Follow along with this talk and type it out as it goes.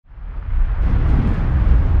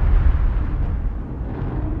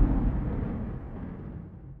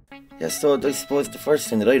Yeah, so I suppose the first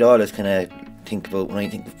thing that I'd always kind of think about when I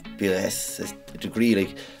think of BIS is a degree.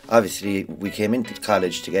 Like, obviously, we came into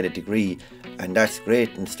college to get a degree, and that's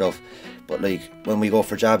great and stuff. But like, when we go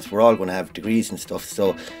for jobs, we're all going to have degrees and stuff.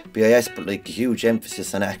 So BIS put like a huge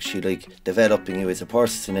emphasis on actually like developing you as a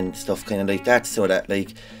person and stuff, kind of like that, so that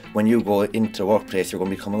like when you go into the workplace, you're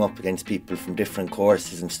going to be coming up against people from different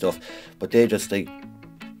courses and stuff. But they just like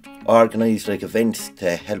organise like events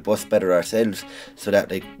to help us better ourselves, so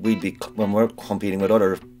that like we'd be, when we're competing with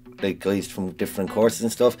other like guys from different courses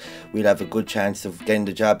and stuff, we'll have a good chance of getting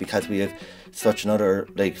the job because we have such another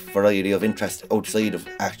like variety of interest outside of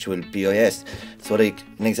actual BIS. So like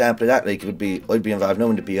an example of that, like, it would be, I'd be involved now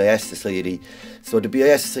in the BIS Society. So the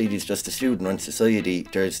BIS Society is just a student-run society.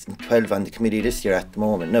 There's 12 on the committee this year at the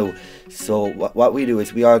moment now. So what we do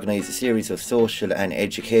is we organise a series of social and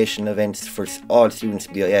education events for all students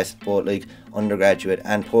in BIS, both like undergraduate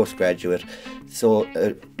and postgraduate. So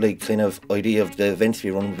like kind of idea of the events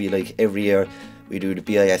we run would be like every year we do the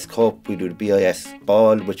BIS Cup, we do the BIS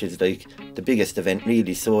Ball, which is like the biggest event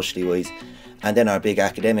really socially wise. And then our big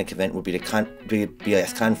academic event would be the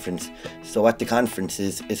BIS conference. So at the conference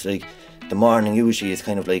is like the morning usually is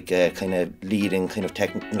kind of like kind of leading kind of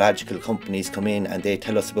technological companies come in and they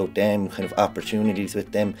tell us about them, kind of opportunities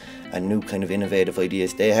with them and new kind of innovative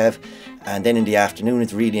ideas they have. And then in the afternoon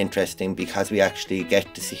it's really interesting because we actually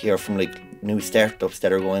get to hear from like new startups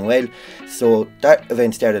that are going well. So that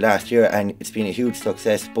event started last year and it's been a huge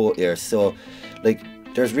success both years. So like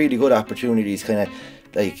there's really good opportunities, kind of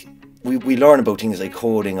like we learn about things like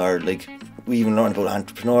coding, or like we even learn about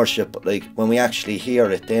entrepreneurship, but like when we actually hear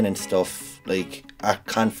it then and stuff, like at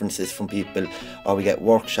conferences from people, or we get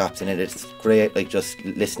workshops in it, it's great, like just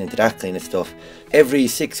listening to that kind of stuff. Every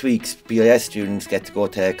 6 weeks BIS students get to go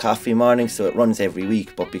to a coffee morning, so it runs every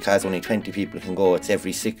week, but because only 20 people can go, it's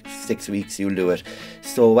every six weeks you'll do it.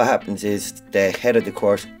 So what happens is the head of the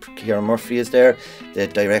course, Kieran Murphy, is there, the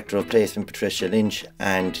director of placement, Patricia Lynch,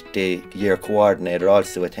 and the year coordinator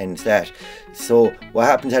also attends that. So what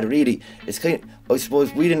happens at it really, it's kind of, I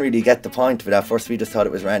suppose we didn't really get the point of it at first. We just thought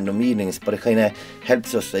it was random meetings, but it kind of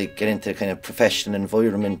helps us like get into kind of professional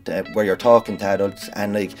environment where you're talking to adults,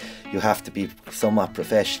 and like you have to be somewhat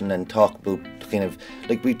professional and talk about kind of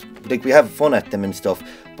like we have fun at them and stuff,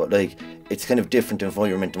 but like it's kind of different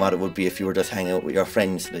environment than what it would be if you were just hanging out with your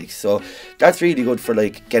friends. Like, so that's really good for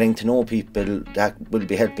like getting to know people that will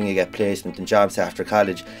be helping you get placement and jobs after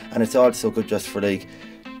college, and it's also good just for like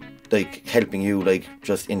helping you like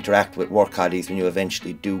just interact with work colleagues when you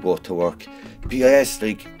eventually do go to work. BIS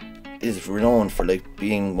like is renowned for like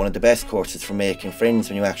being one of the best courses for making friends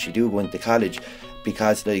when you actually do go into college,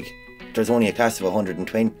 because like there's only a class of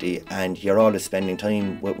 120 and you're always spending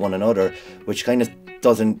time with one another, which kind of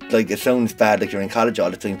doesn't, like, it sounds bad like you're in college all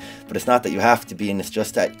the time, but it's not that you have to be, and it's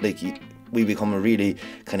just that like we become a really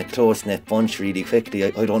kind of close-knit bunch really quickly.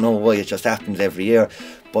 I don't know why, it just happens every year.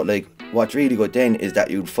 But like what's really good then is that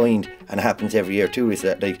you'd find, and it happens every year too, is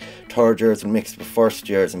that like third years will mix with first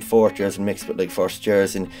years and fourth years will mix with like first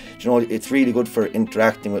years, and you know, it's really good for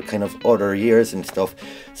interacting with kind of other years and stuff.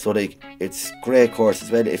 So like it's great course as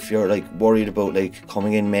well if you're like worried about like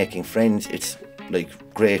coming in making friends. It's like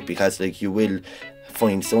great because like you will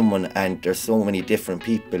find someone, and there's so many different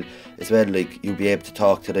people as well. Like you'll be able to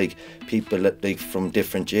talk to like people that, like from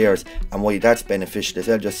different years, and why that's beneficial as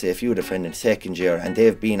well. Just say if you had a friend in second year and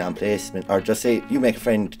they've been on placement, or just say you make a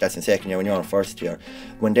friend that's in second year when you're in first year,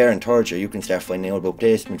 when they're in third year you can start finding out about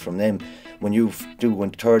placement from them. When you do go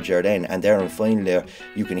into third year then and they're in final year,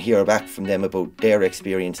 you can hear back from them about their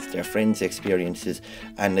experiences, their friends' experiences,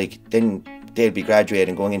 and like then they'll be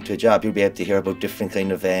graduating, going into a job. You'll be able to hear about different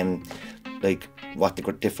kind of like what the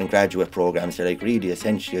different graduate programs are like, really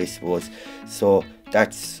essentially, I suppose. So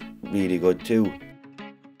that's really good too.